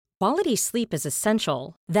Quality sleep is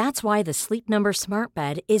essential. That's why the Sleep Number Smart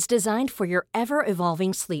Bed is designed for your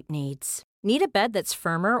ever-evolving sleep needs. Need a bed that's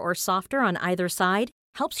firmer or softer on either side?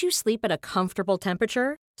 Helps you sleep at a comfortable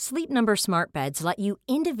temperature? Sleep Number Smart Beds let you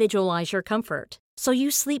individualize your comfort, so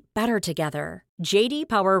you sleep better together. J.D.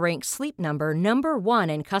 Power ranks Sleep Number number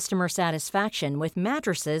 1 in customer satisfaction with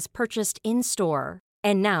mattresses purchased in-store.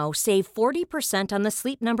 And now, save 40% on the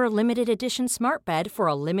Sleep Number Limited Edition Smart Bed for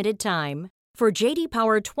a limited time. For J.D.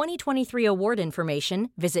 Power 2023 award information,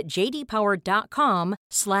 visit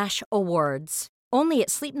jdpower.com/awards. Only at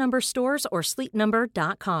Sleep Number stores or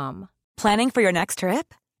sleepnumber.com. Planning for your next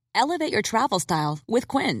trip? Elevate your travel style with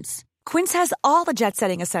Quince. Quince has all the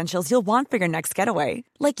jet-setting essentials you'll want for your next getaway,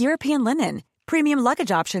 like European linen, premium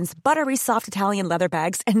luggage options, buttery soft Italian leather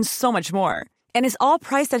bags, and so much more. And is all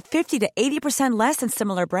priced at 50 to 80% less than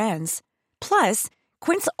similar brands. Plus,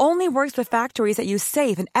 Quince only works with factories that use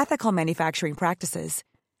safe and ethical manufacturing practices.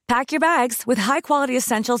 Pack your bags with high-quality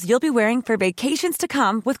essentials you'll be wearing for vacations to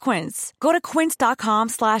come with Quince. Go to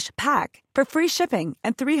quince.com/pack for free shipping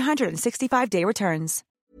and 365-day returns.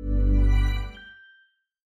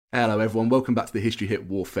 Hello everyone, welcome back to the History Hit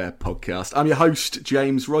Warfare podcast. I'm your host,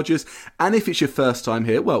 James Rogers, and if it's your first time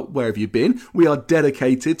here, well, where have you been? We are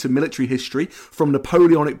dedicated to military history, from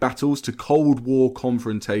Napoleonic battles to Cold War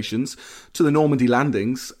confrontations, to the Normandy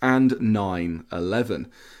landings and 9/11.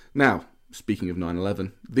 Now, speaking of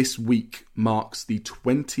 9/11, this week marks the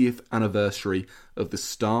 20th anniversary of the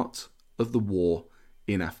start of the war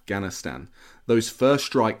in Afghanistan. Those first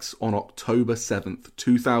strikes on October 7th,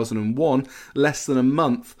 2001, less than a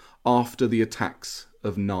month after the attacks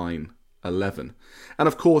of 9/11. And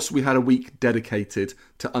of course, we had a week dedicated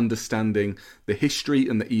to understanding the history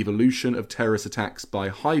and the evolution of terrorist attacks by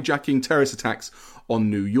hijacking terrorist attacks on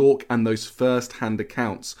New York and those first-hand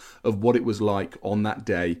accounts of what it was like on that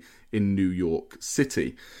day in New York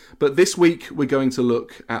City. But this week, we're going to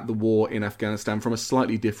look at the war in Afghanistan from a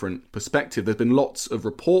slightly different perspective. There's been lots of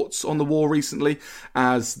reports on the war recently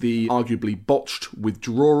as the arguably botched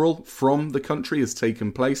withdrawal from the country has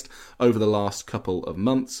taken place over the last couple of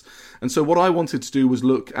months. And so what I wanted to do was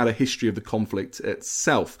look at a history of the conflict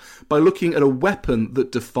itself by looking at a weapon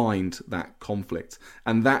that defined that conflict,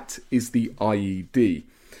 and that is the IED.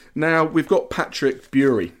 Now, we've got Patrick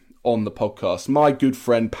Bury on the podcast, my good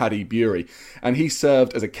friend Paddy Bury, and he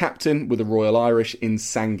served as a captain with the Royal Irish in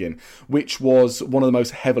Sangin, which was one of the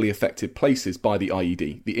most heavily affected places by the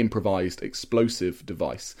IED, the improvised explosive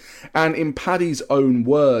device. And in Paddy's own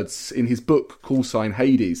words, in his book Call Sign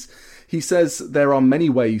Hades, he says there are many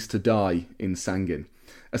ways to die in Sangin.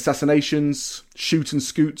 Assassinations, shoot and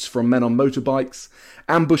scoots from men on motorbikes,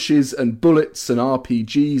 ambushes and bullets and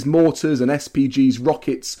RPGs, mortars and SPGs,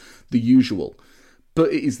 rockets, the usual.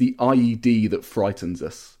 But it is the IED that frightens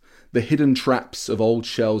us. The hidden traps of old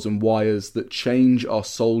shells and wires that change our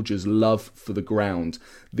soldiers' love for the ground.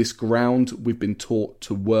 This ground we've been taught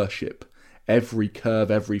to worship. Every curve,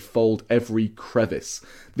 every fold, every crevice.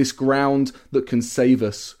 This ground that can save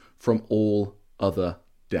us from all other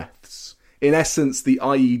deaths. In essence, the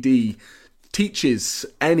IED teaches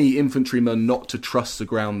any infantryman not to trust the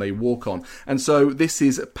ground they walk on. And so this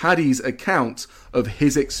is Paddy's account of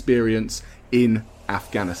his experience in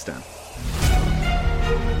Afghanistan.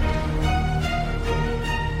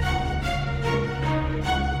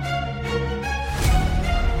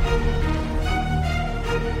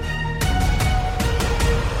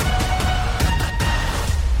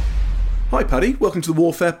 Hi Paddy, welcome to the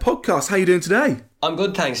Warfare Podcast. How are you doing today? I'm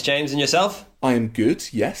good, thanks, James. And yourself? I am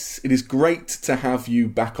good, yes. It is great to have you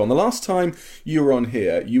back on. The last time you were on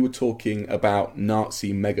here, you were talking about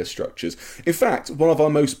Nazi megastructures. In fact, one of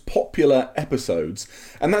our most popular episodes,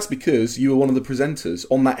 and that's because you were one of the presenters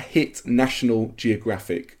on that hit National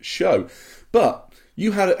Geographic show. But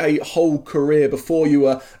you had a whole career before. You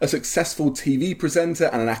were a successful TV presenter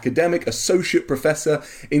and an academic, associate professor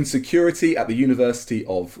in security at the University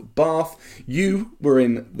of Bath. You were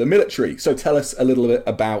in the military. So tell us a little bit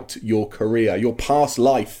about your career, your past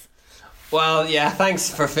life. Well, yeah, thanks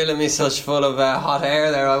for filling me such full of hot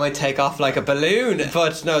air there. I might take off like a balloon.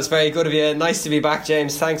 But no, it's very good of you. Nice to be back,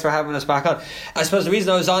 James. Thanks for having us back on. I suppose the reason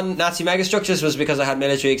I was on Nazi megastructures was because I had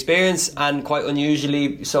military experience, and quite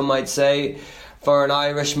unusually, some might say, for an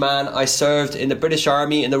Irishman, I served in the British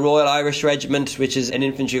Army in the Royal Irish Regiment, which is an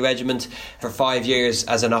infantry regiment, for 5 years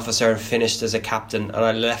as an officer and finished as a captain. And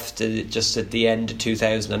I left just at the end of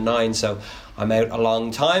 2009, so I'm out a long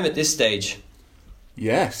time at this stage.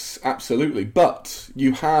 Yes, absolutely. But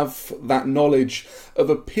you have that knowledge of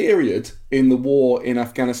a period in the war in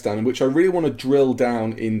Afghanistan, which I really want to drill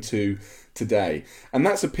down into today. And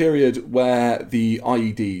that's a period where the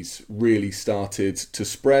IEDs really started to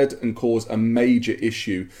spread and cause a major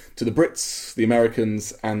issue to the Brits, the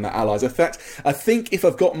Americans and the Allies. In fact, I think if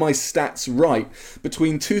I've got my stats right,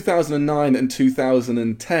 between 2009 and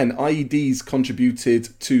 2010, IEDs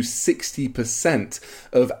contributed to 60%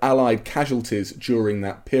 of Allied casualties during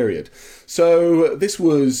that period. So this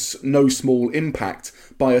was no small impact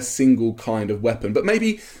by a single kind of weapon. But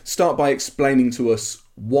maybe start by explaining to us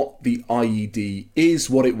what the IED is,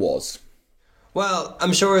 what it was. Well,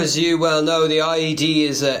 I'm sure as you well know, the IED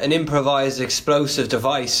is an improvised explosive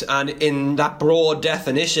device, and in that broad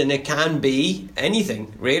definition it can be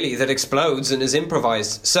anything really that explodes and is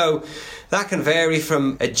improvised. So that can vary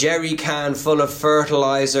from a jerry can full of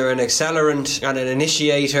fertilizer, an accelerant and an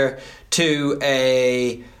initiator, to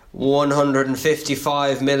a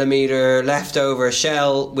 155 millimeter leftover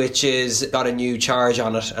shell which is got a new charge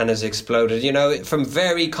on it and has exploded. You know, from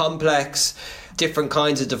very complex different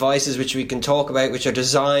kinds of devices which we can talk about, which are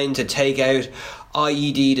designed to take out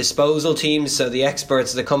IED disposal teams, so the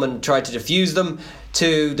experts that come and try to defuse them,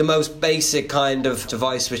 to the most basic kind of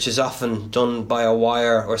device which is often done by a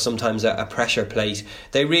wire or sometimes a pressure plate.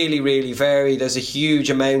 They really vary. There's a huge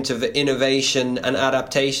amount of innovation and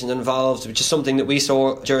adaptation involved, which is something that we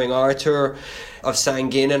saw during our tour of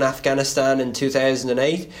Sangin in Afghanistan in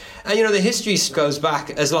 2008. And you know, the history goes back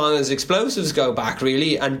as long as explosives go back,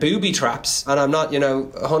 really, and booby traps. And I'm not,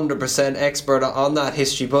 100% expert on that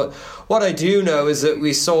history, but what I do know is that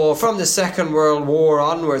we saw from the Second World War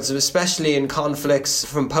onwards, especially in conflicts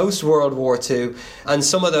from post-World War II, and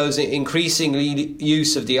some of those increasingly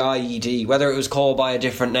use of the IED, whether it was called by a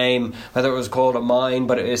different name, whether it was called a mine,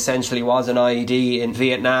 but it essentially was an IED in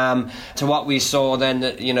Vietnam, to what we saw then,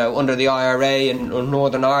 under the IRA in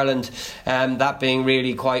Northern Ireland, that being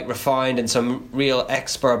really quite refined and some real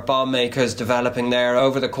expert bomb makers developing there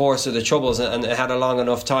over the course of the Troubles, and they had a long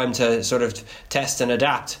enough time to sort of test and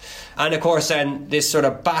adapt. And of course then this sort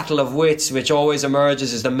of battle of wits which always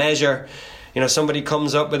emerges is the measure. Somebody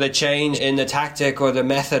comes up with a change in the tactic or the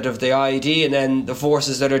method of the IED, and then the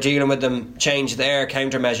forces that are dealing with them change their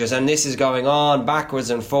countermeasures. And this is going on backwards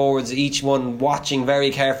and forwards, each one watching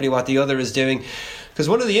very carefully what the other is doing. Because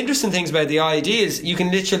one of the interesting things about the IED is you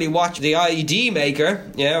can literally watch the IED maker,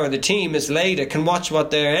 or the team is later, can watch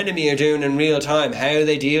what their enemy are doing in real time, how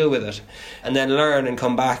they deal with it, and then learn and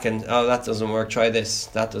come back and, that doesn't work, try this,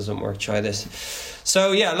 that doesn't work, try this.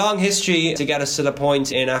 So yeah, long history to get us to the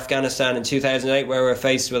point in Afghanistan in 2008 where we're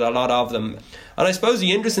faced with a lot of them. And I suppose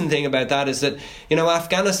the interesting thing about that is that,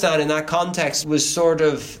 Afghanistan in that context was sort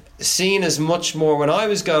of seen as much more, when I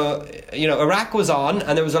was Iraq was on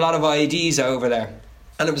and there was a lot of IEDs over there.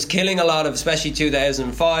 And it was killing a lot of, especially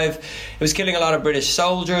 2005, it was killing a lot of British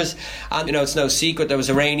soldiers. And, it's no secret there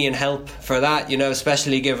was Iranian help for that,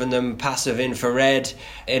 especially giving them passive infrared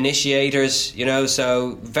initiators,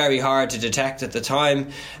 so very hard to detect at the time.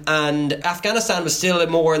 And Afghanistan was still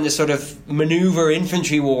more in this sort of manoeuvre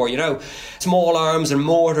infantry war, small arms and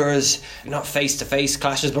mortars, not face-to-face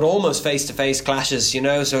clashes, but almost face-to-face clashes,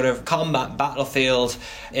 sort of combat battlefield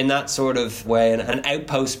in that sort of way, and an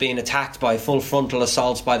outpost being attacked by full frontal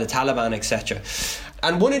assaults by the Taliban, etc.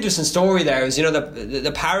 And one interesting story there is,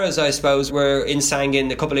 the paras, I suppose, were in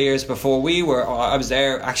Sangin a couple of years before we were. I was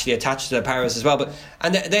there actually attached to the paras as well.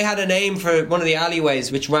 And they had a name for one of the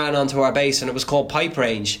alleyways which ran onto our base, and it was called Pipe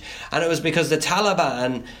Range. And it was because the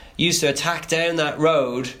Taliban used to attack down that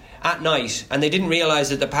road at night, and they didn't realise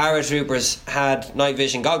that the paratroopers had night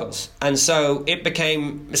vision goggles, and so it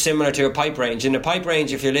became similar to a pipe range. In a pipe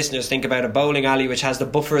range, if your listeners think about a bowling alley which has the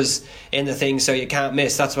buffers in the thing so you can't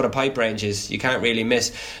miss, that's what a pipe range is. You can't really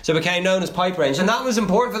miss. So it became known as Pipe Range, and that was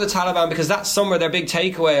important for the Taliban because that summer their big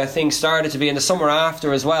takeaway, I think, started to be in the summer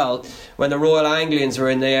after as well, when the Royal Anglians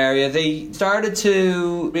were in the area. They started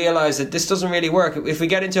to realise that this doesn't really work. If we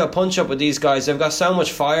get into a punch-up with these guys, they've got so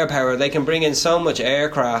much firepower, they can bring in so much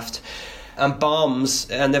aircraft and bombs,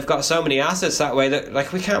 and they've got so many assets that way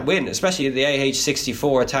that we can't win, especially the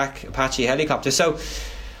AH-64 attack Apache helicopter. So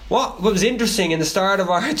what was interesting in the start of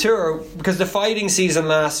our tour, because the fighting season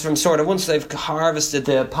lasts from sort of once they've harvested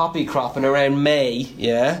the poppy crop in around May,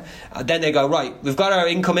 then they go, right, we've got our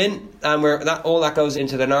income in, and all that goes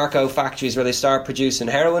into the narco factories where they start producing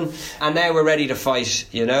heroin, and now we're ready to fight,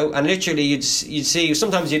 and literally you'd see,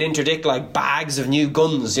 sometimes you'd interdict like bags of new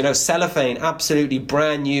guns, cellophane, absolutely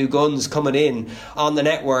brand new guns coming in on the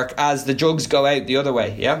network as the drugs go out the other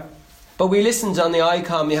way, But we listened on the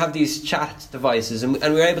ICOM, you have these chat devices, and we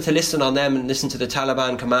were able to listen on them and listen to the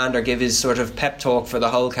Taliban commander give his sort of pep talk for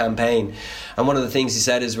the whole campaign. And one of the things he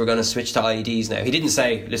said is, we're going to switch to IEDs now. He didn't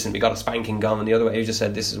say, listen, we got a spanking gun the other way. He just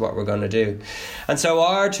said, this is what we're going to do. And so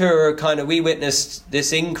our tour, we witnessed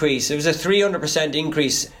this increase. It was a 300%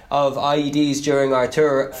 increase of IEDs during our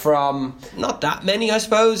tour, from not that many, I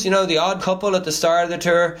suppose, the odd couple at the start of the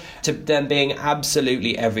tour, to them being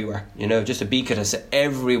absolutely everywhere, just ubiquitous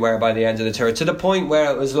everywhere by the end of the tour, to the point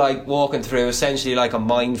where it was like walking through essentially like a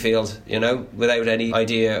minefield, without any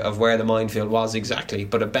idea of where the minefield was exactly,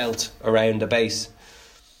 but a belt around the base.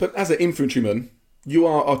 But as an infantryman, you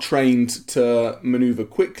are trained to manoeuvre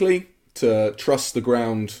quickly, to trust the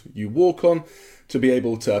ground you walk on, to be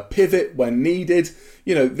able to pivot when needed.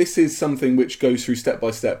 This is something which goes through step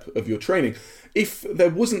by step of your training. If there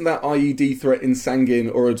wasn't that IED threat in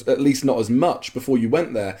Sangin, or at least not as much before you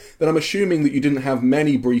went there, then I'm assuming that you didn't have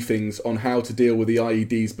many briefings on how to deal with the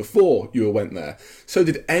IEDs before you went there. So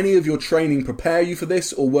did any of your training prepare you for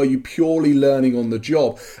this, or were you purely learning on the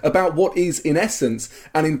job about what is, in essence,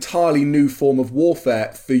 an entirely new form of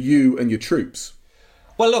warfare for you and your troops?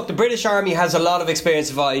 Well, look, the British Army has a lot of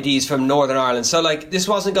experience of IEDs from Northern Ireland, so this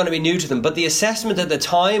wasn't going to be new to them. But the assessment at the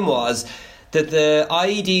time was that the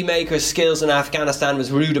IED maker's skills in Afghanistan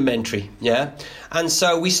was rudimentary, yeah? And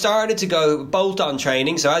so we started to go bolt-on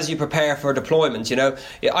training, so as you prepare for deployment,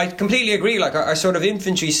 I completely agree, our sort of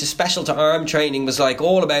infantry special to arm training was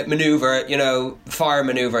all about manoeuvre, fire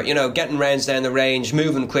manoeuvre, getting rounds down the range,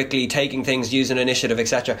 moving quickly, taking things, using initiative,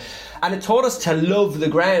 etc. And it taught us to love the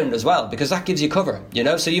ground as well, because that gives you cover,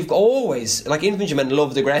 So you've always, infantrymen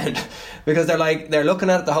love the ground, because they're looking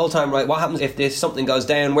at it the whole time, right? What happens if something goes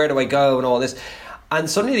down? Where do I go? And all this. And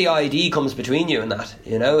suddenly the IED comes between you and that,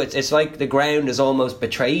 It's like the ground has almost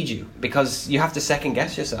betrayed you, because you have to second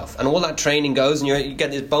guess yourself. And all that training goes, and you get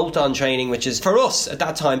this bolt-on training, which is, for us at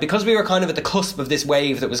that time, because we were kind of at the cusp of this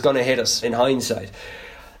wave that was going to hit us in hindsight,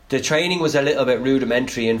 the training was a little bit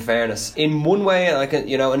rudimentary, in fairness. In one way, and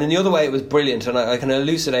in the other way it was brilliant, and I can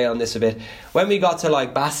elucidate on this a bit. When we got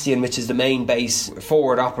to Bastion, which is the main base,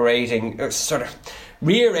 forward operating, sort of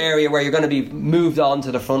rear area where you're going to be moved on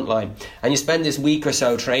to the front line, and you spend this week or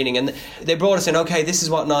so training, and they brought us in, okay, this is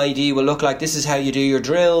what an IED will look like, this is how you do your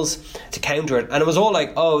drills to counter it. And it was all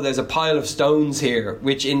there's a pile of stones here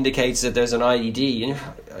which indicates that there's an IED. And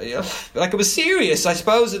it was serious, I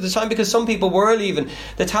suppose, at the time, because some people were leaving.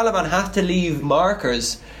 The Taliban had to leave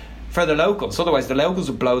markers for the locals, otherwise the locals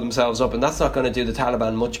would blow themselves up, and that's not going to do the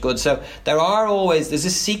Taliban much good. So there's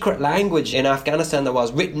this secret language in Afghanistan that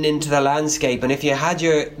was written into the landscape, and if you had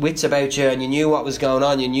your wits about you and you knew what was going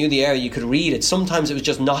on, you knew the area, you could read it. Sometimes it was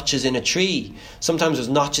just notches in a tree, sometimes it was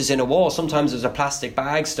notches in a wall, sometimes it was a plastic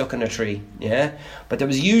bag stuck in a tree, but there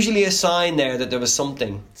was usually a sign there that there was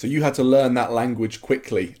something. So you had to learn that language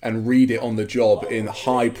quickly and read it on the job in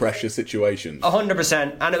high pressure situations.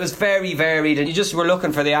 100%, and it was very varied, and you just were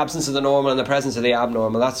looking for the absence of the normal and the presence of the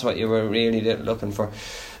abnormal. That's what you were really looking for.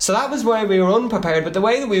 So that was why we were unprepared, but the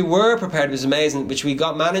way that we were prepared was amazing, which we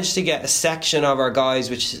managed to get a section of our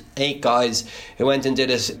guys, which is 8 guys, who went and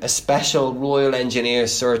did a special Royal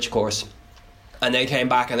Engineers search course, and they came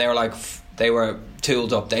back and they were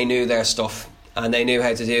tooled up, they knew their stuff, and they knew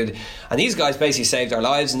how to do it. And these guys basically saved our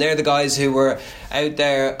lives, and they're the guys who were out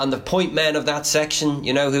there on the point men of that section,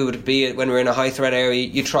 who would be, when we're in a high threat area,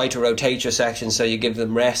 you try to rotate your section so you give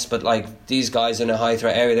them rest, but these guys in a high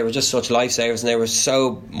threat area, they were just such lifesavers, and they were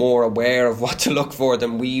so more aware of what to look for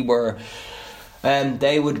than we were. And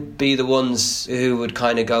they would be the ones who would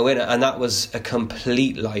kind of go in, and that was a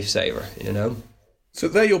complete lifesaver, So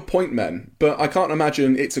they're your point men, but I can't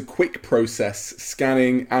imagine it's a quick process,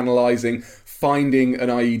 scanning, analysing, finding an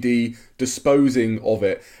IED, disposing of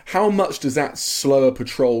it. How much does that slow a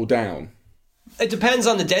patrol down? It depends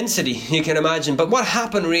on the density, you can imagine. But what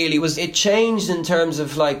happened really was it changed in terms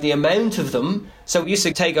of the amount of them. So we used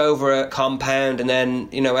to take over a compound, and then,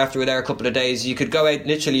 after we were there a couple of days, you could go out,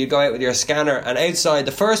 literally you'd go out with your scanner, and outside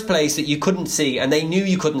the first place that you couldn't see, and they knew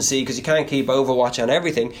you couldn't see because you can't keep overwatch on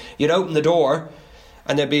everything, you'd open the door,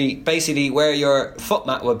 and there'd be basically where your foot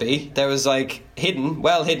mat would be. There was hidden,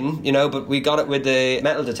 but we got it with the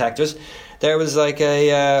metal detectors. There was a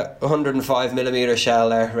 105mm shell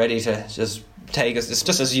there ready to just take us. It's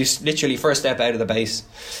just as you literally first step out of the base.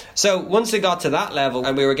 So once they got to that level,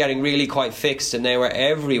 and we were getting really quite fixed, and they were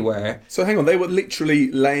everywhere. So hang on, they were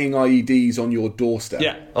literally laying IEDs on your doorstep?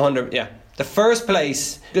 Yeah, 100, yeah. The first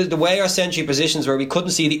place, the way our sentry positions were, we couldn't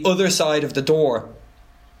see the other side of the door.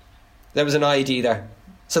 There was an IED there.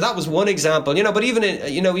 So that was one example, but even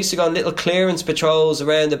we used to go on little clearance patrols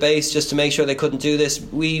around the base just to make sure they couldn't do this.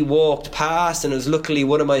 We walked past, and it was luckily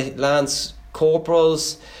one of my Lance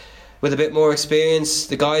corporals with a bit more experience.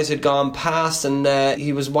 The guys had gone past, and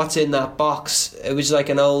he was, what's in that box? It was like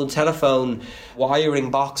an old telephone wiring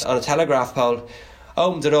box on a telegraph pole.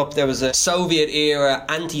 Opened it up, there was a Soviet-era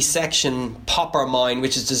anti-section popper mine,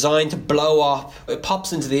 which is designed to blow up. It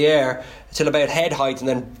pops into the air till about head height and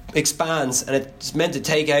then expands, and it's meant to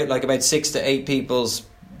take out like about 6 to 8 people's,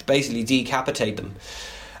 basically decapitate them.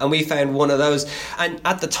 And we found one of those. And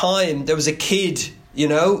at the time, there was a kid,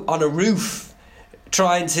 on a roof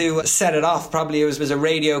trying to set it off. Probably it was a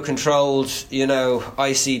radio-controlled,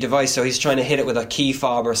 IC device, so he's trying to hit it with a key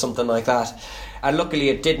fob or something like that. And luckily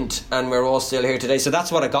it didn't, and we're all still here today. So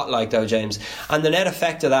that's what it got like, though, James. And the net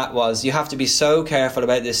effect of that was you have to be so careful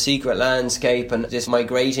about this secret landscape and this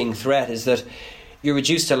migrating threat, is that you're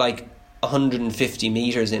reduced to like 150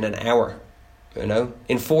 metres in an hour,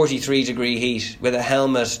 in 43 degree heat with a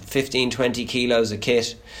helmet, 15, 20 kilos of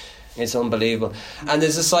kit. It's unbelievable. And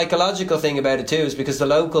there's a psychological thing about it too, is because the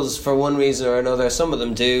locals, for one reason or another, some of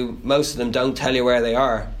them do, most of them don't tell you where they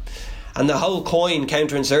are. And the whole COIN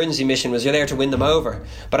counterinsurgency mission was you're there to win them over.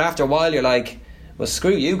 But after a while you're like, well,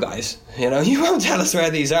 screw you guys. You won't tell us where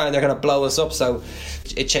these are and they're going to blow us up. So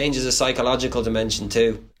it changes the psychological dimension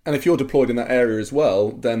too. And if you're deployed in that area as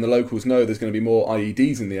well, then the locals know there's going to be more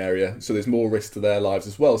IEDs in the area, so there's more risk to their lives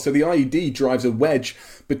as well. So the IED drives a wedge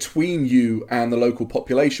between you and the local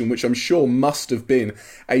population, which I'm sure must have been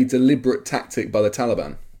a deliberate tactic by the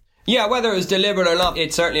Taliban. Yeah, whether it was deliberate or not,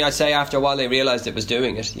 it certainly, I'd say, after a while they realised it was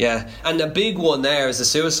doing it, yeah. And the big one there is the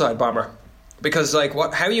suicide bomber. Because,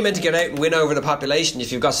 how are you meant to get out and win over the population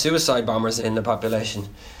if you've got suicide bombers in the population?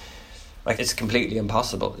 It's completely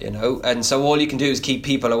impossible, And so all you can do is keep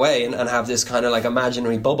people away and have this kind of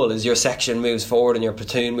imaginary bubble as your section moves forward and your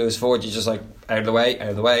platoon moves forward. You're just out of the way, out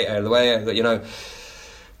of the way, out of the way, out of the,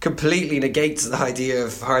 completely negates the idea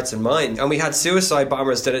of hearts and minds. And we had suicide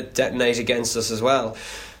bombers that detonate against us as well.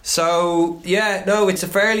 So, yeah, no, it's a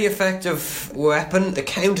fairly effective weapon. The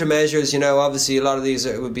countermeasures, obviously a lot of these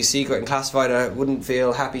would be secret and classified. I wouldn't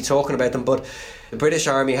feel happy talking about them, but the British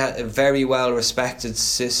Army had a very well-respected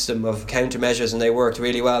system of countermeasures, and they worked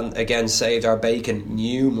really well, and again saved our bacon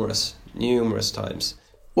numerous times.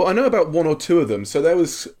 Well, I know about one or two of them. So there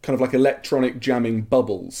was kind of electronic jamming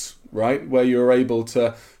bubbles, right, where you were able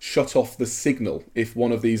to shut off the signal if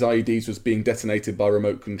one of these IEDs was being detonated by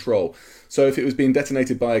remote control. So if it was being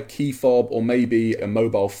detonated by a key fob or maybe a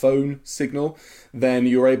mobile phone signal, then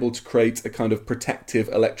you're able to create a kind of protective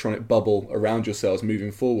electronic bubble around yourselves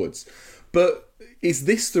moving forwards. But is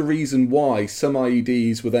this the reason why some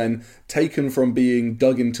IEDs were then taken from being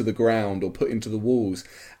dug into the ground or put into the walls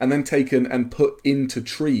and then taken and put into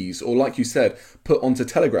trees, or like you said, put onto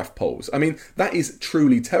telegraph poles? I mean, that is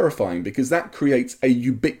truly terrifying because that creates a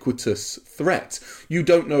ubiquitous threat. You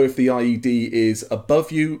don't know if the IED is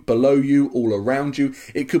above you, below you, all around you.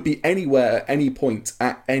 It could be anywhere at any point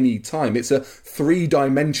at any time. It's a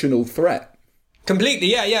three-dimensional threat.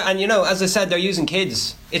 Completely, yeah. And, as I said, they're using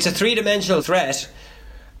kids. It's a three-dimensional threat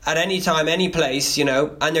at any time, any place,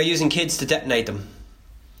 and they're using kids to detonate them.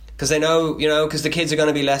 Because they know, because the kids are going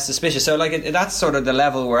to be less suspicious. So, that's sort of the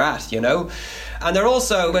level we're at, And they're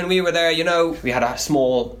also, when we were there, we had a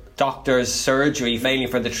small doctor's surgery, mainly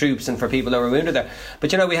for the troops and for people that were wounded there.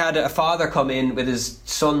 But, we had a father come in with his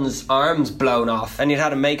son's arms blown off, and he'd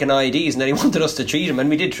had him making IEDs, and then he wanted us to treat him, and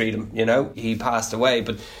we did treat him, He passed away,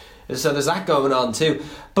 but... So there's that going on too.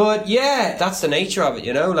 But yeah, that's the nature of it,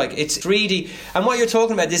 it's 3D. And what you're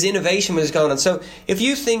talking about, this innovation was going on. So if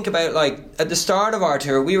you think about, at the start of our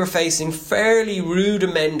tour, we were facing fairly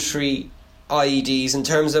rudimentary IEDs in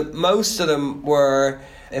terms of most of them were,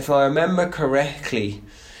 if I remember correctly,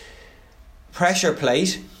 pressure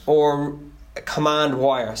plate or command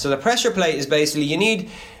wire. So the pressure plate is basically, you need...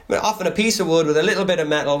 often a piece of wood with a little bit of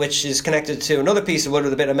metal which is connected to another piece of wood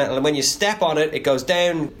with a bit of metal, and when you step on it, it goes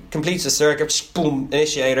down, completes a circuit, boom,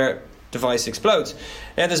 initiator, device explodes.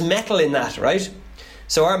 Now there's metal in that, right?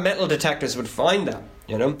 So our metal detectors would find that,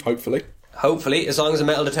 Hopefully, as long as the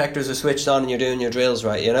metal detectors are switched on and you're doing your drills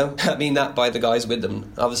right, I mean that by the guys with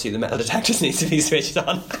them. Obviously the metal detectors need to be switched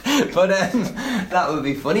on. But that would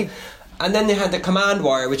be funny. And then they had the command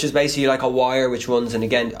wire, which is basically like a wire which runs, and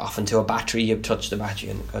again, often to a battery. You touch the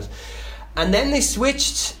battery and it goes. And then they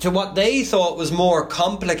switched to what they thought was more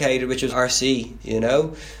complicated, which was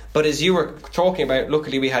RC, But as you were talking about,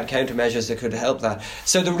 luckily we had countermeasures that could help that.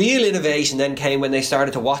 So the real innovation then came when they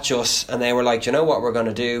started to watch us, and they were like, you know what we're going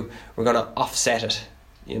to do? We're going to offset it,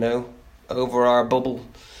 over our bubble.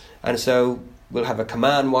 And so we'll have a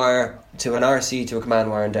command wire to an RC to a command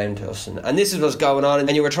wire and down to us. And this is what's going on.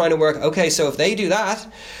 And you were trying to work, okay, so if they do that,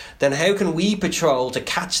 then how can we patrol to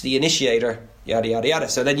catch the initiator? Yada, yada, yada.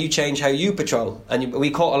 So then you change how you patrol. And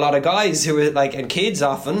we caught a lot of guys who were like, and kids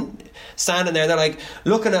often, standing there, they're like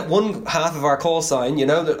looking at one half of our call sign, you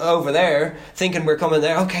know, over there, thinking we're coming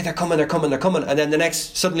there. Okay, they're coming. And then the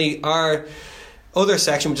next, suddenly our other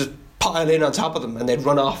section would just pile in on top of them and they'd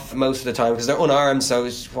run off most of the time because they're unarmed. So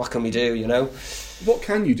what can we do, you know? What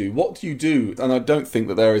can you do? What do you do? And I don't think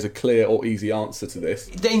that there is a clear or easy answer to this.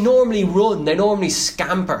 They normally run. They normally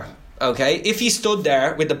scamper. Okay, if you stood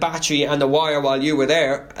there with the battery and the wire while you were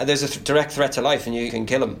there, there's a direct threat to life and you can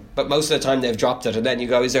kill them. But most of the time they've dropped it and then you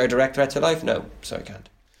go, is there a direct threat to life? No, so I can't.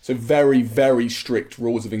 So very, very strict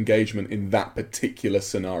rules of engagement in that particular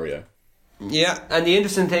scenario. Yeah, and the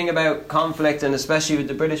interesting thing about conflict, and especially with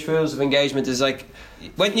the British rules of engagement, is like,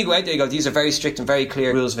 when you go out there, you go, these are very strict and very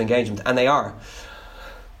clear rules of engagement, and they are.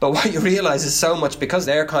 But what you realise is so much, because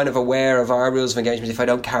they're kind of aware of our rules of engagement, if I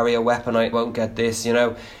don't carry a weapon, I won't get this, you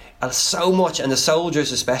know. So much, and the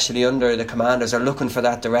soldiers, especially under the commanders, are looking for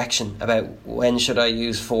that direction about when should I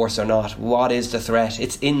use force or not, what is the threat.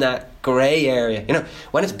 It's in that grey area, you know.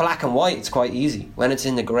 When it's black and white, it's quite easy. When it's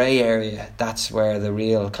in the grey area, that's where the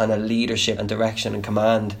real kind of leadership and direction and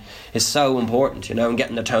command is so important, you know, and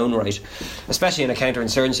getting the tone right, especially in a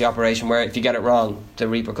counterinsurgency operation where if you get it wrong, the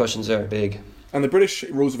repercussions are big. And the British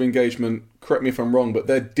rules of engagement, correct me if I'm wrong, but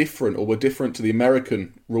they're different, or were different to the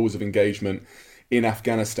American rules of engagement in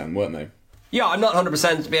Afghanistan, weren't they? Yeah, I'm not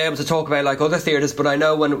 100% to be able to talk about like other theatres, but I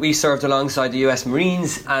know when we served alongside the US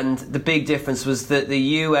Marines, and the big difference was that the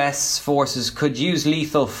US forces could use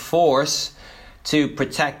lethal force to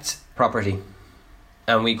protect property,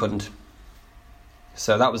 and we couldn't.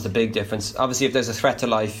 So that was the big difference. Obviously, if there's a threat to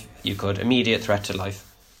life, you could. Immediate threat to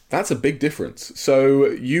life. That's a big difference. So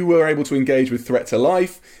you were able to engage with threat to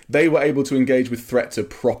life, they were able to engage with threat to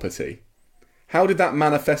property. How did that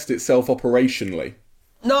manifest itself operationally?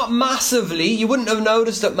 Not massively. You wouldn't have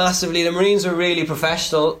noticed it massively. The Marines were really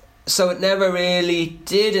professional, so it never really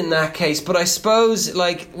did in that case. But I suppose,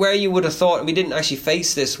 like, where you would have thought, we didn't actually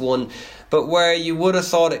face this one, but where you would have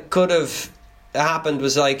thought it could have happened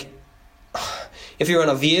was, like, if you're on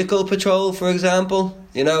a vehicle patrol, for example,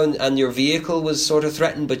 you know, and your vehicle was sort of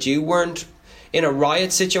threatened, but you weren't. In a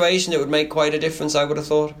riot situation, it would make quite a difference, I would have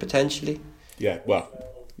thought, potentially. Yeah, well,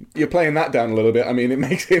 you're playing that down a little bit. I mean, it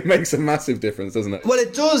makes a massive difference, doesn't it? Well,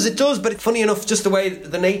 it does, but funny enough, just the way,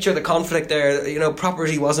 the nature of the conflict there, you know,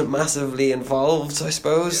 property wasn't massively involved, I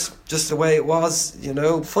suppose, just the way it was, you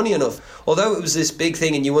know, funny enough. Although it was this big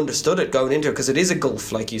thing and you understood it going into it, because it is a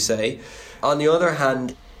gulf, like you say, on the other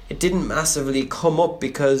hand, it didn't massively come up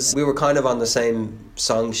because we were kind of on the same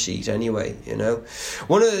song sheet anyway, you know.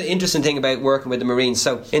 One of the interesting thing about working with the Marines,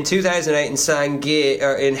 so in 2008 in Sangir,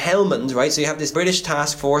 or in Helmand, right, so you have this British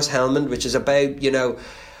Task Force Helmand, which is about, you know, it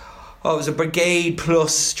was a brigade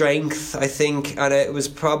plus strength, I think, and it was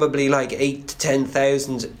probably like 8,000 to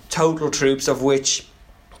 10,000 total troops, of which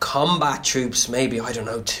combat troops, maybe, I don't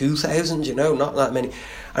know, 2,000, you know, not that many.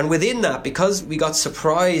 And within that, because we got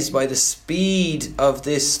surprised by the speed of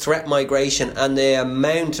this threat migration and the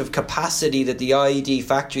amount of capacity that the IED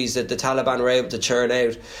factories that the Taliban were able to churn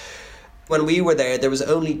out, when we were there was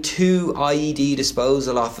only 2 IED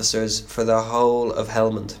disposal officers for the whole of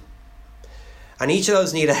Helmand. And each of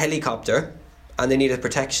those need a helicopter, and they need a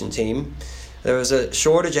protection team. There was a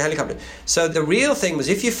shortage of helicopters. So the real thing was,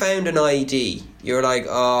 if you found an IED, you're like,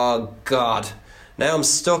 oh God, now I'm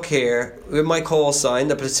stuck here with my call sign,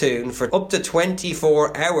 the platoon, for up to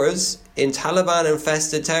 24 hours in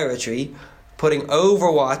Taliban-infested territory, putting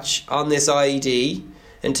overwatch on this IED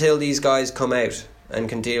until these guys come out and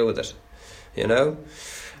can deal with it, you know?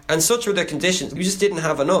 And such were the conditions. We just didn't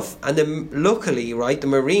have enough. And then luckily, right, the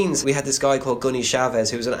Marines, we had this guy called Gunny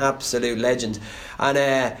Chavez, who was an absolute legend.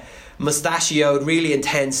 And mustachioed, really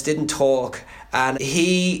intense, didn't talk. And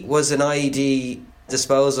he was an IED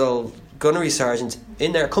disposal gunnery sergeant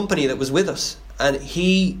in their company that was with us, and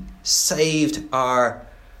he saved our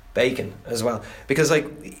bacon as well, because like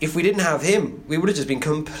if we didn't have him, we would have just been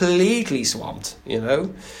completely swamped, you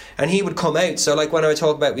know. And he would come out, so like when I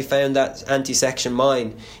talk about we found that anti-section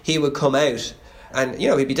mine, he would come out and, you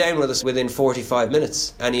know, he'd be down with us within 45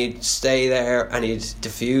 minutes and he'd stay there and he'd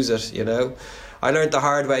defuse it, you know. I learned the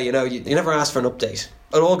hard way, you know, you never ask for an update.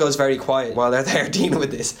 It all goes very quiet while they're there dealing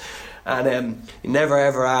with this. And you never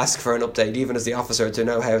ever ask for an update, even as the officer, to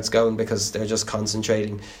know how it's going, because they're just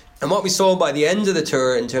concentrating. And what we saw by the end of the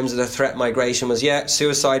tour in terms of the threat migration was,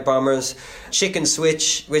 suicide bombers, chicken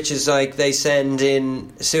switch, which is like they send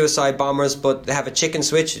in suicide bombers, but they have a chicken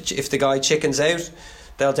switch. If the guy chickens out,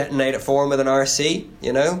 they'll detonate at form with an RC,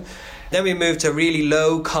 you know. Then we moved to really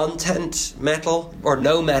low content metal or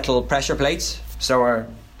no metal pressure plates, so our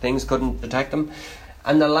things couldn't detect them.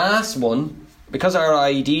 And the last one, because our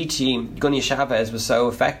IED team, Gunny Chavez, was so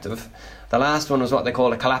effective, the last one was what they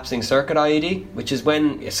call a collapsing circuit IED, which is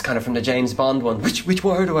when, it's kind of from the James Bond one, which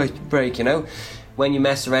wire do I break, you know? When you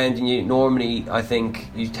mess around and you normally, I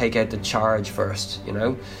think, you take out the charge first, you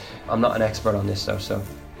know? I'm not an expert on this though, so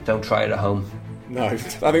don't try it at home. No, I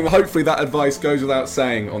think hopefully that advice goes without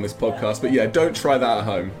saying on this podcast, but yeah, don't try that at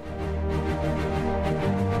home.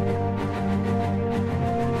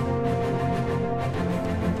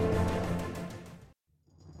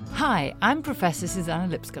 Hi, I'm Professor Susanna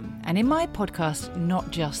Lipscomb, and in my podcast,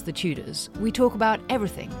 Not Just the Tudors, we talk about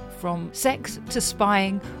everything from sex to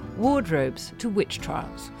spying, wardrobes to witch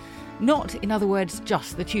trials. Not, in other words,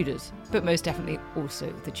 just the Tudors, but most definitely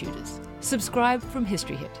also the Tudors. Subscribe from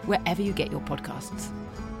History Hit, wherever you get your podcasts.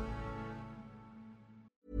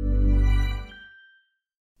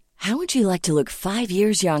 How would you like to look 5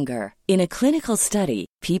 years younger? In a clinical study,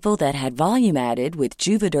 people that had volume added with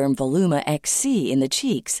Juvederm Voluma XC in the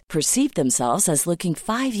cheeks perceived themselves as looking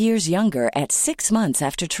 5 years younger at 6 months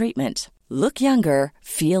after treatment. Look younger,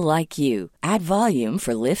 feel like you. Add volume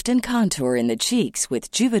for lift and contour in the cheeks with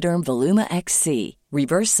Juvederm Voluma XC.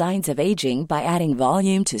 Reverse signs of aging by adding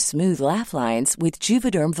volume to smooth laugh lines with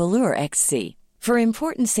Juvederm Volure XC. For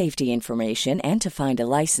important safety information and to find a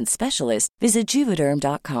licensed specialist, visit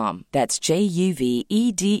Juvederm.com. That's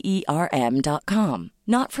JUVEDERM.com.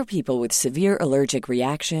 Not for people with severe allergic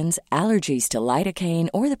reactions, allergies to lidocaine,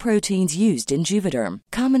 or the proteins used in Juvederm.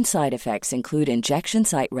 Common side effects include injection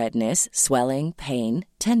site redness, swelling, pain,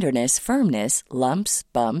 tenderness, firmness, lumps,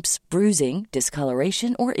 bumps, bruising,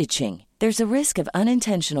 discoloration, or itching. There's a risk of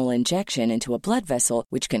unintentional injection into a blood vessel,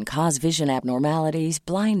 which can cause vision abnormalities,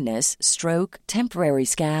 blindness, stroke, temporary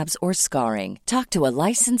scabs, or scarring. Talk to a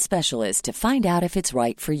licensed specialist to find out if it's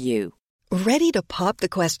right for you. Ready to pop the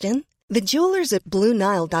question? The jewelers at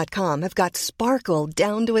BlueNile.com have got sparkle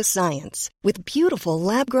down to a science with beautiful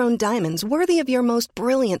lab-grown diamonds worthy of your most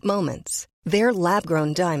brilliant moments. Their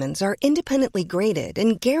lab-grown diamonds are independently graded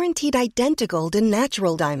and guaranteed identical to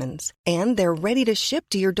natural diamonds, and they're ready to ship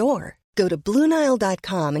to your door. Go to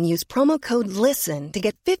BlueNile.com and use promo code LISTEN to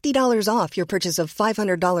get $50 off your purchase of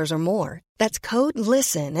 $500 or more. That's code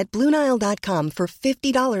LISTEN at BlueNile.com for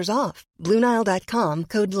 $50 off. BlueNile.com,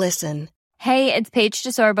 code LISTEN. Hey, it's Paige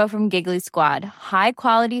DeSorbo from Giggly Squad. High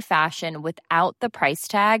quality fashion without the price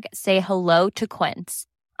tag. Say hello to Quince.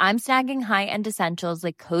 I'm snagging high-end essentials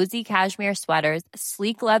like cozy cashmere sweaters,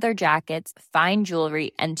 sleek leather jackets, fine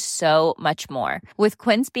jewelry, and so much more. With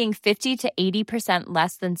Quince being 50 to 80%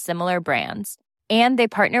 less than similar brands. And they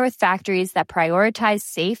partner with factories that prioritize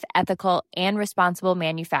safe, ethical, and responsible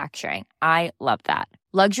manufacturing. I love that.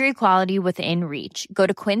 Luxury quality within reach. Go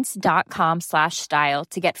to quince.com/style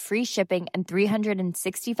to get free shipping and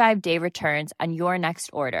 365-day returns on your next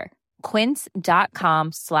order.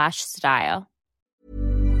 Quince.com/style.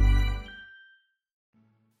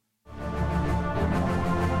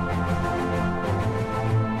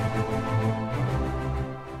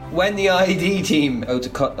 When the IED team go to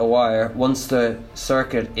cut the wire, once the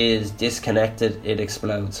circuit is disconnected, it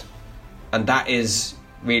explodes. And that is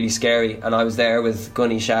really scary. And I was there with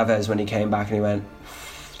Gunny Chavez when he came back and he went,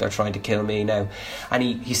 they're trying to kill me now. And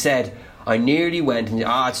he said, I nearly went and,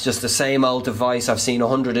 it's just the same old device. I've seen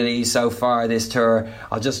 100 of these so far this tour.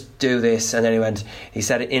 I'll just do this. And then he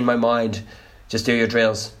said, in my mind, just do your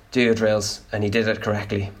drills. And he did it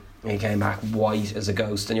correctly. And he came back white as a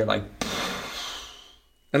ghost. And you're like...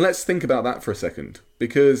 And let's think about that for a second,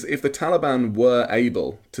 because if the Taliban were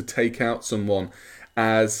able to take out someone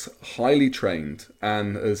as highly trained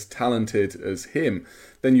and as talented as him,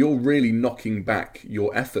 then you're really knocking back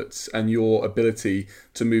your efforts and your ability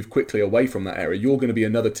to move quickly away from that area. You're going to be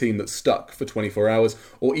another team that's stuck for 24 hours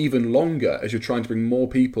or even longer as you're trying to bring more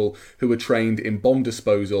people who are trained in bomb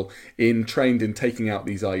disposal, trained in taking out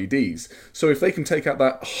these IEDs. So if they can take out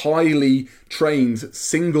that highly trained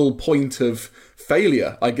single point of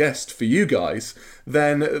failure, I guess, for you guys,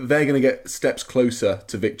 then they're going to get steps closer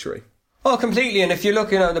to victory. Oh, completely. And if you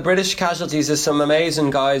look, the British casualties, there's some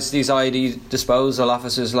amazing guys, these IED disposal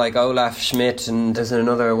officers like Olaf Schmidt, and there's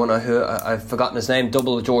another one I've forgotten his name,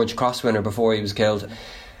 double George Cross winner before he was killed.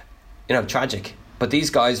 Tragic. But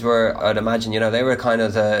these guys were, I'd imagine, they were kind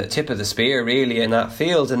of the tip of the spear, really, in that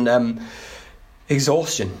field. And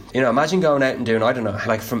exhaustion. Imagine going out and doing, I don't know,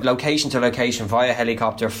 like from location to location via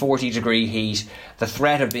helicopter, 40-degree heat, the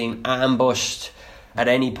threat of being ambushed, at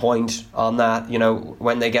any point on that, you know,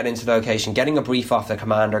 when they get into the location, getting a brief off the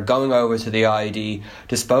commander, going over to the IED,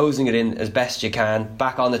 disposing it in as best you can,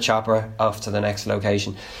 back on the chopper, off to the next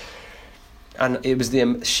location. And it was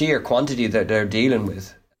the sheer quantity that they're dealing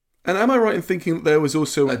with. And am I right in thinking that there was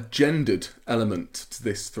also a gendered element to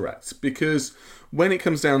this threat? Because when it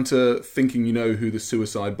comes down to thinking you know who the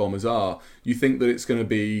suicide bombers are, you think that it's going to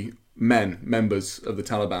be men, members of the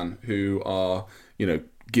Taliban, who are, you know,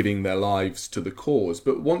 giving their lives to the cause.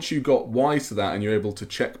 But once you got wise to that and you're able to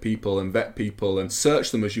check people and vet people and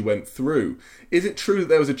search them as you went through, is it true that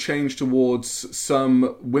there was a change towards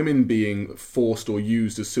some women being forced or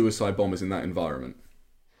used as suicide bombers in that environment?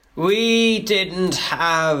 We didn't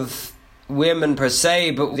have women per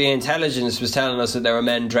se, but the intelligence was telling us that there were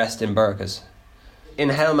men dressed in burqas. In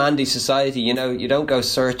Helmandi society, you know, you don't go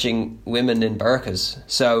searching women in burqas.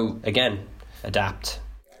 So, again, adapt.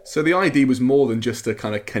 So the IED was more than just a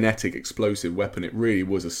kind of kinetic explosive weapon. It really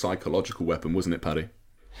was a psychological weapon, wasn't it, Paddy?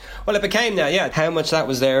 Well, it became that, yeah. How much that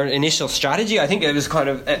was their initial strategy. I think it was kind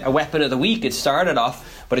of a weapon of the week. It started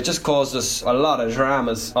off, but it just caused us a lot of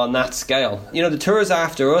dramas on that scale. You know, the tours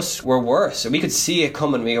after us were worse. We could see it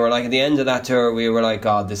coming. We were like, at the end of that tour, we were like,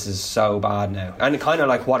 God, this is so bad now. And kind of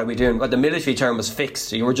like, what are we doing? But the military term was fixed.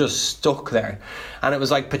 So you were just stuck there. And it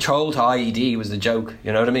was like patrol to IED was the joke.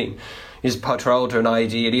 You know what I mean? You just patrolled to an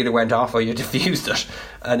IED, it either went off or you diffused it,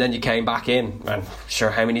 and then you came back in. And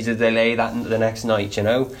sure, how many did they lay that into the next night, you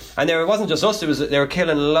know? And it wasn't just us, they were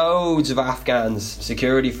killing loads of Afghans,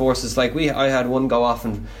 security forces. Like I had one go off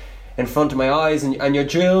in front of my eyes, and your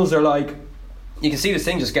drills are like, you can see this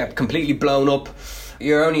thing just get completely blown up.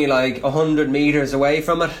 You're only like 100 metres away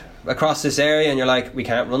from it, across this area, and you're like, we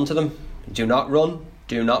can't run to them. Do not run,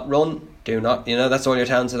 do not run. Do not, you know, that's all you're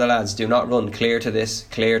telling to the lads. Do not run. Clear to this,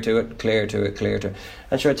 clear to it, clear to it, clear to it.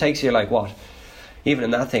 And sure, it takes you like what? Even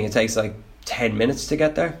in that thing, it takes like 10 minutes to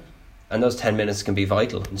get there. And those 10 minutes can be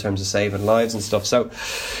vital in terms of saving lives and stuff. So,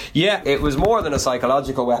 yeah, it was more than a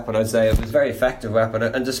psychological weapon, I'd say. It was a very effective weapon.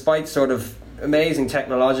 And despite sort of amazing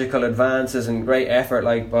technological advances and great effort,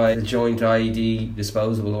 like by the Joint IED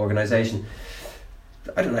Disposable Organisation,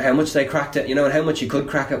 I don't know how much they cracked it, you know, and how much you could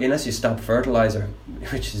crack it unless you stop fertiliser,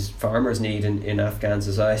 which is farmers need in Afghan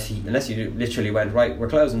society. Unless you literally went, right, we're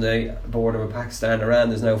closing the border with Pakistan, Iran,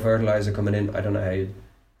 there's no fertiliser coming in. I don't know how you...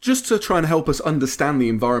 Just to try and help us understand the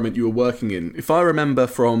environment you were working in, if I remember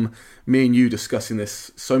from me and you discussing this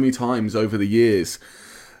so many times over the years,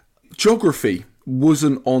 geography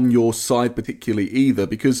wasn't on your side particularly either,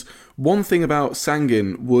 because one thing about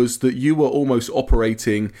Sangin was that you were almost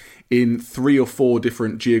operating in 3 or 4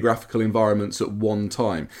 different geographical environments at one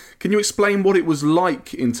time. Can you explain what it was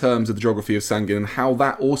like in terms of the geography of Sangin and how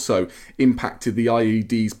that also impacted the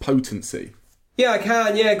IED's potency? Yeah, I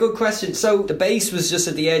can. Yeah, good question. So the base was just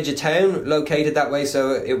at the edge of town, located that way,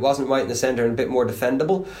 so it wasn't right in the centre and a bit more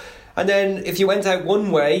defendable. And then if you went out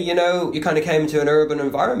one way, you know, you kind of came to an urban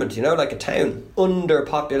environment, you know, like a town.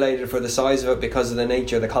 Underpopulated for the size of it because of the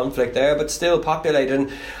nature of the conflict there, but still populated.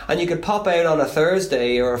 And you could pop out on a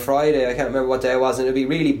Thursday or a Friday, I can't remember what day it was, and it'd be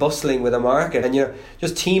really bustling with a market and you're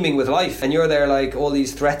just teeming with life. And you're there like all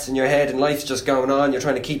these threats in your head and life's just going on. You're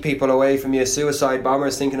trying to keep people away from you, suicide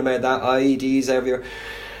bombers thinking about that, IEDs everywhere.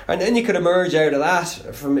 And then you could emerge out of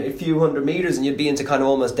that from a few hundred metres and you'd be into kind of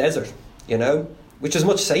almost desert, you know? Which is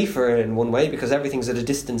much safer in one way because everything's at a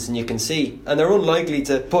distance and you can see. And they're unlikely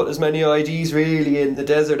to put as many IEDs really in the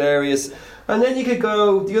desert areas. And then you could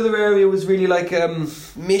go, the other area was really like a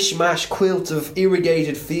mishmash quilt of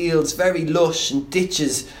irrigated fields, very lush and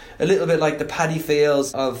ditches, a little bit like the paddy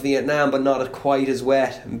fields of Vietnam, but not quite as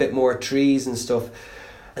wet, a bit more trees and stuff.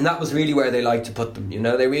 And that was really where they like to put them, you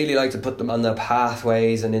know. They really like to put them on the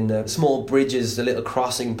pathways and in the small bridges, the little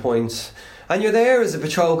crossing points. And you're there as a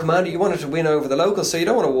patrol commander, you wanted to win over the locals, so you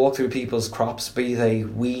don't want to walk through people's crops, be they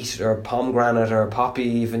wheat or pomegranate or poppy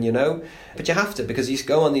even, you know. But you have to, because you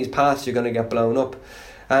go on these paths, you're going to get blown up.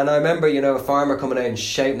 And I remember, you know, a farmer coming out and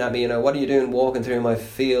shouting at me, you know, what are you doing walking through my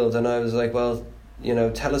field? And I was like, well, you know,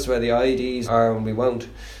 tell us where the IEDs are and we won't.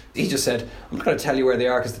 He just said, I'm not going to tell you where they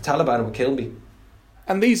are because the Taliban will kill me.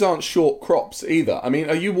 And these aren't short crops either. I mean,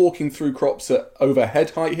 are you walking through crops at over head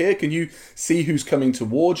height here? Can you see who's coming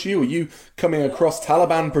towards you? Are you coming across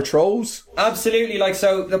Taliban patrols? Absolutely. Like,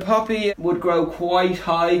 so the poppy would grow quite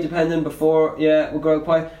high, depending before, it would grow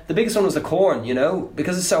quite... The biggest one was the corn, you know,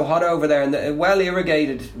 because it's so hot over there and they're well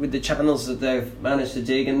irrigated with the channels that they've managed to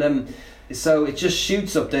dig in them. So it just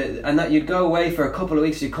shoots up and that you'd go away for a couple of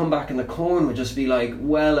weeks, you'd come back and the corn would just be like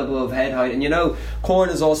well above head height. And you know, corn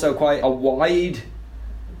is also quite a wide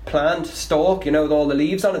plant stalk, you know, with all the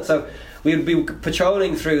leaves on it. So we would be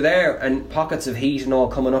patrolling through there, and pockets of heat and all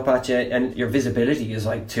coming up at you, and your visibility is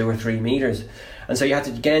like 2 or 3 meters. And so you had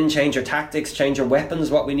to again change your tactics, change your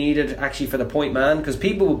weapons, what we needed actually for the point man, because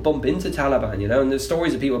people would bump into Taliban, you know, and there's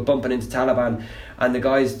stories of people bumping into Taliban and the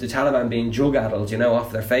Taliban being drug addled, you know,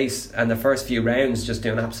 off their face, and the first few rounds just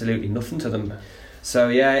doing absolutely nothing to them. So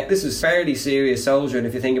yeah, this was fairly serious soldiering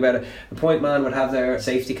if you think about it. The point man would have their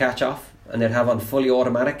safety catch off and they'd have on fully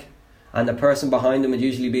automatic, and the person behind them would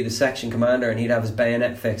usually be the section commander, and he'd have his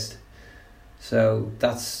bayonet fixed. So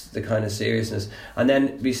that's the kind of seriousness. And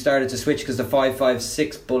then we started to switch because the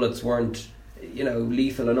 5.56 bullets weren't, you know,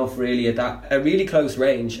 lethal enough really at that a really close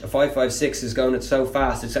range. A 5.56 is going at so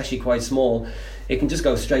fast, it's actually quite small. It can just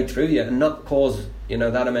go straight through you and not cause, you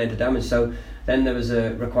know, that amount of damage. So then there was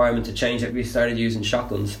a requirement to change it. We started using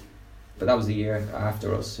shotguns, but that was the year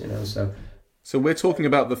after us, you know. So we're talking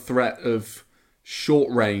about the threat of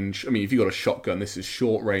short range. I mean, if you've got a shotgun, this is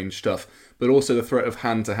short range stuff, but also the threat of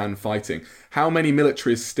hand-to-hand fighting. How many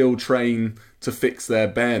militaries still train to fix their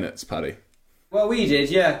bayonets, Paddy? Well, we did,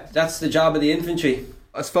 yeah. That's the job of the infantry.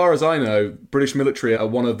 As far as I know, British military are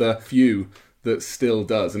one of the few that still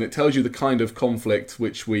does, and it tells you the kind of conflict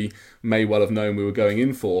which we may well have known we were going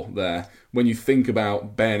in for there. When you think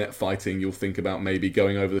about bayonet fighting, you'll think about maybe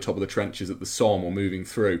going over the top of the trenches at the Somme or moving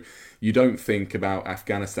through. You don't think about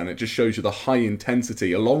Afghanistan. It just shows you the high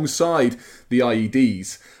intensity alongside the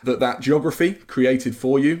IEDs that geography created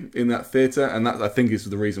for you in that theatre, and that I think is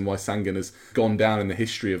the reason why Sangin has gone down in the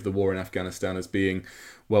history of the war in Afghanistan as being,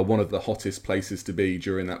 well, one of the hottest places to be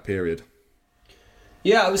during that period.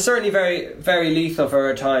 Yeah, it was certainly very, very lethal for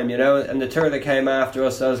our time, you know, and the tour that came after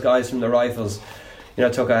us, those guys from the Rifles, you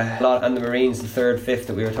know, took a lot, and the Marines, the 3rd, 5th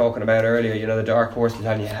that we were talking about earlier, you know, the Dark Horse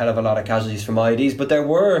Battalion, a hell of a lot of casualties from IEDs, but there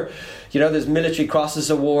were, you know, there's military crosses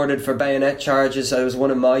awarded for bayonet charges. There was one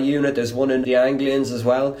in my unit, there's one in the Anglians as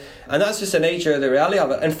well, and that's just the nature of the reality of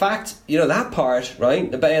it. In fact, you know, that part, right,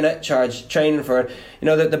 the bayonet charge, training for it, you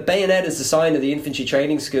know, the bayonet is the sign of the infantry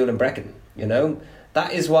training school in Brecon, you know.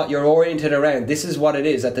 That is what you're oriented around. This is what it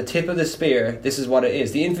is. At the tip of the spear, this is what it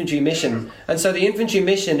is. The infantry mission. And so the infantry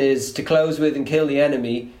mission is to close with and kill the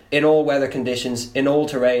enemy in all weather conditions, in all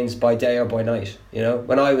terrains, by day or by night. You know,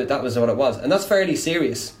 that was what it was. And that's fairly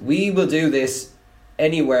serious. We will do this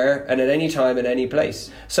anywhere and at any time in any place.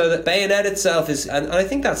 So the bayonet itself is, and I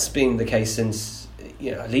think that's been the case since,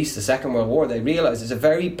 you know, at least the Second World War. They realised it's a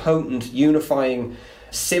very potent unifying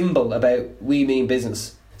symbol about we mean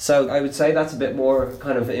business. So I would say that's a bit more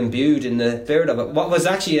kind of imbued in the spirit of it. What was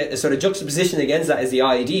actually a sort of juxtaposition against that is the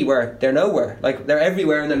IED, where they're nowhere. Like, they're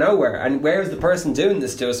everywhere and they're nowhere. And where's the person doing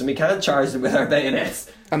this to us? And we can't charge them with our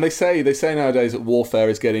bayonets. And they say nowadays that warfare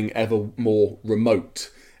is getting ever more remote,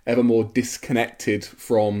 ever more disconnected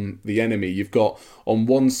from the enemy. You've got on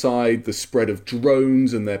one side the spread of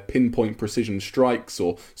drones and their pinpoint precision strikes,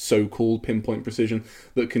 or so-called pinpoint precision,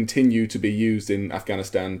 that continue to be used in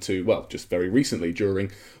Afghanistan to, well, just very recently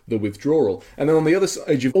during the withdrawal. And then on the other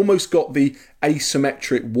side, you've almost got the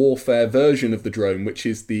asymmetric warfare version of the drone, which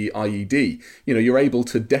is the IED. You know, you're able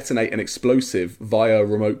to detonate an explosive via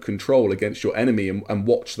remote control against your enemy and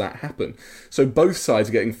watch that happen. So both sides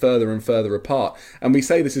are getting further and further apart. And we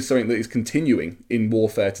say this is something that is continuing in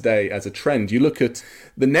warfare today as a trend. You look at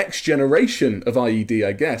the next generation of IED,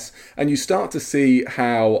 I guess, and you start to see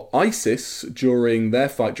how ISIS, during their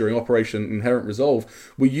fight, during Operation Inherent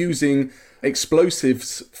Resolve, were using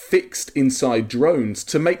explosives fixed inside drones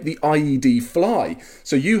to make the IED fly.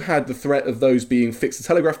 So you had the threat of those being fixed to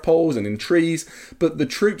telegraph poles and in trees, but the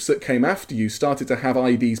troops that came after you started to have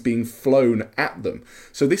IEDs being flown at them.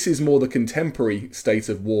 So this is more the contemporary state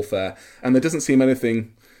of warfare, and there doesn't seem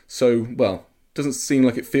anything so, well, doesn't seem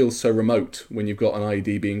like it feels so remote when you've got an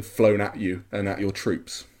IED being flown at you and at your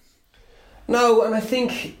troops. No, and I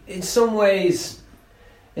think in some ways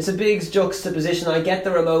it's a big juxtaposition. I get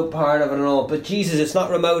the remote part of it and all, but Jesus, it's not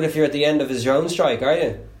remote if you're at the end of a drone strike, are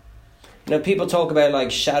you? You know, people talk about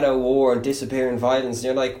like shadow war and disappearing violence, and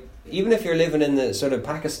you're like, even if you're living in the sort of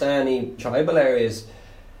Pakistani tribal areas,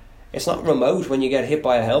 it's not remote when you get hit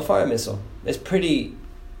by a Hellfire missile. It's pretty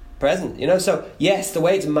present, you know. So yes, the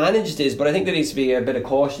way it's managed is, but I think there needs to be a bit of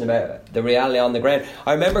caution about the reality on the ground.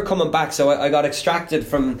 I remember coming back, so I got extracted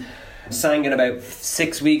from Sangin about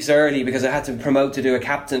 6 weeks early because I had to promote to do a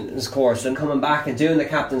captain's course, and coming back and doing the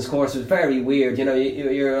captain's course was very weird. You know,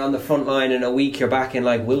 you're on the front line in a week, you're back in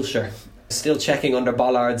like Wiltshire, still checking under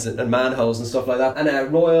bollards and manholes and stuff like that, and a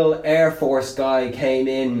Royal Air Force guy came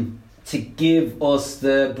in to give us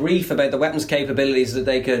the brief about the weapons capabilities that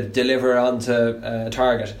they could deliver onto a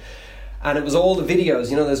target. And it was all the videos,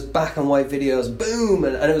 you know, those black and white videos, boom,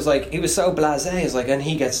 and it was like, he was so blasé, it's like, and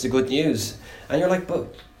he gets the good news. And you're like,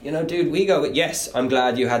 but You know, dude, we go, yes, I'm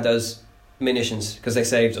glad you had those munitions because they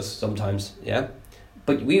saved us sometimes, yeah?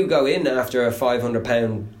 But we go in after a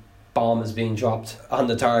 £500 bomb is being dropped on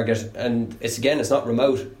the target, and it's not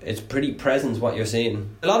remote, it's pretty present what you're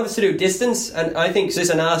seeing. A lot of it's to do with distance, and I think this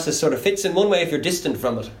analysis sort of fits in one way if you're distant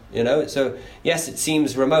from it, you know. So yes, it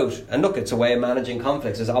seems remote, and look, it's a way of managing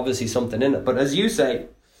conflicts. There's obviously something in it, but as you say,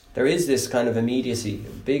 there is this kind of immediacy,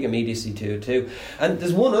 big immediacy to it too. And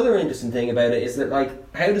there's one other interesting thing about it is that,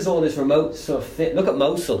 like, how does all this remote stuff fit? Look at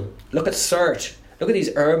Mosul, look at Sirte. Look at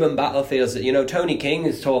these urban battlefields that, you know, Tony King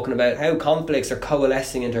is talking about, how conflicts are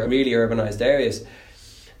coalescing into really urbanised areas.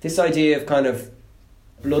 This idea of kind of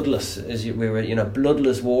bloodless,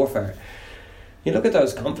 bloodless warfare. You look at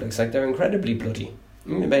those conflicts, like, they're incredibly bloody.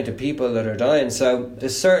 The amount of people that are dying. So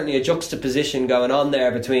there's certainly a juxtaposition going on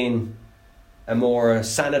there between a more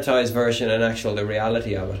sanitised version and the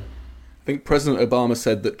reality of it. I think President Obama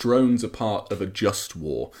said that drones are part of a just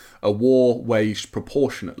war, a war waged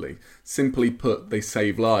proportionately. Simply put, they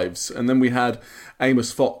save lives. And then we had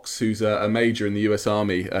Amos Fox, who's a major in the US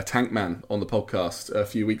Army, a tank man, on the podcast a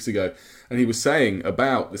few weeks ago. And he was saying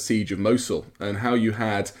about the siege of Mosul and how you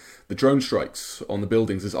had the drone strikes on the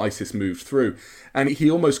buildings as ISIS moved through. And he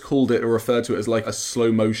almost called it or referred to it as like a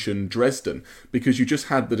slow motion Dresden, because you just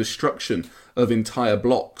had the destruction of entire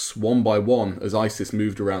blocks one by one as ISIS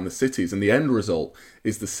moved around the cities. And the end result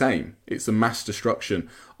is the same. It's a mass destruction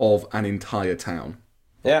of an entire town.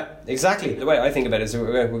 Yeah, exactly. The way I think about it is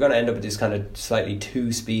we're going to end up with this kind of slightly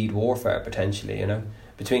two-speed warfare potentially, you know,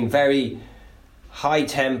 between very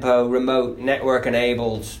high-tempo, remote,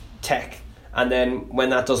 network-enabled tech. And then when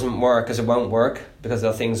that doesn't work, because it won't work, because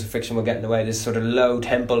the things, friction will get in the way, this sort of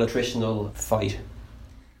low-tempo attritional fight.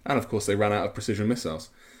 And of course they ran out of precision missiles,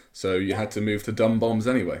 so you had to move to dumb bombs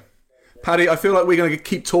anyway. Paddy, I feel like we're going to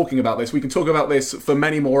keep talking about this. We can talk about this for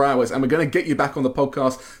many more hours, and we're going to get you back on the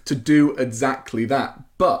podcast to do exactly that.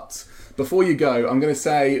 But before you go, I'm going to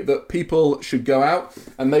say that people should go out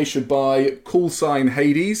and they should buy Call Sign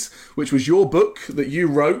Hades, which was your book that you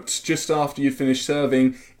wrote just after you finished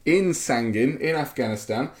serving in Sangin, in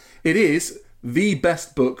Afghanistan. It is the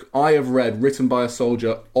best book I have read written by a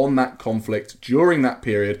soldier on that conflict during that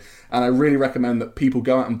period, and I really recommend that people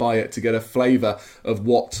go out and buy it to get a flavour of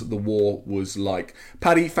what the war was like.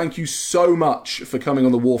 Paddy, thank you so much for coming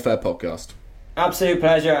on the Warfare Podcast. Absolute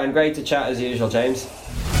pleasure, and great to chat as usual, James.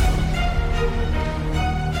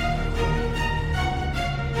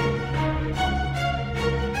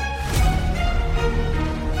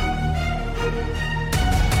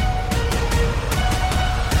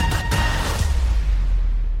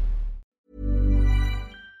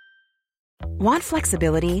 Want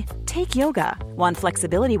flexibility? Take yoga. Want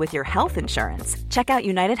flexibility with your health insurance? Check out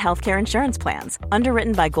United Healthcare Insurance Plans.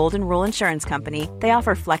 Underwritten by Golden Rule Insurance Company, they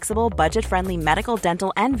offer flexible, budget-friendly medical,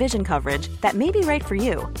 dental, and vision coverage that may be right for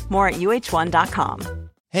you. More at UH1.com.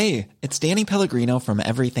 Hey, it's Danny Pellegrino from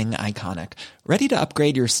Everything Iconic. Ready to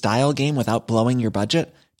upgrade your style game without blowing your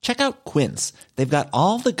budget? Check out Quince. They've got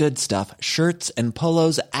all the good stuff, shirts and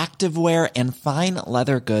polos, activewear, and fine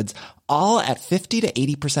leather goods, all at 50 to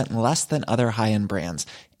 80% less than other high-end brands.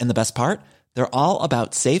 And the best part? They're all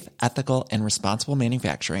about safe, ethical, and responsible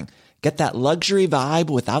manufacturing. Get that luxury vibe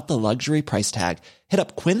without the luxury price tag. Hit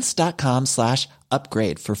up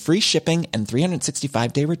quince.com/upgrade for free shipping and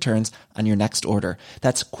 365-day returns on your next order.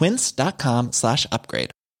 That's quince.com/upgrade.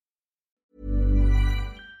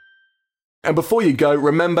 And before you go,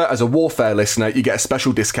 remember, as a Warfare listener, you get a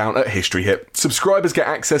special discount at History Hit. Subscribers get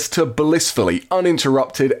access to blissfully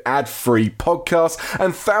uninterrupted, ad-free podcasts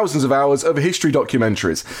and thousands of hours of history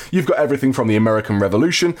documentaries. You've got everything from the American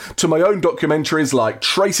Revolution to my own documentaries like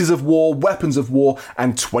Traces of War, Weapons of War,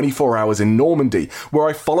 and 24 Hours in Normandy, where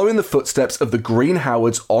I follow in the footsteps of the Green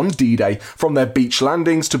Howards on D-Day, from their beach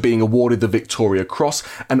landings to being awarded the Victoria Cross,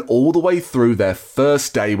 and all the way through their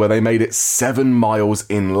first day where they made it 7 miles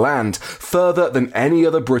inland, further than any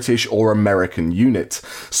other British or American unit.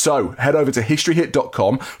 So head over to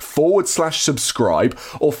historyhit.com/subscribe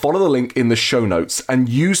or follow the link in the show notes and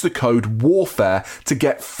use the code WARFARE to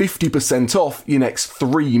get 50% off your next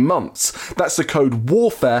 3 months. That's the code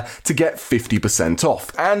WARFARE to get 50%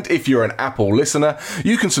 off. And if you're an Apple listener,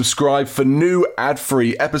 you can subscribe for new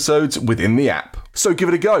ad-free episodes within the app. So give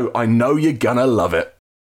it a go. I know you're gonna love it.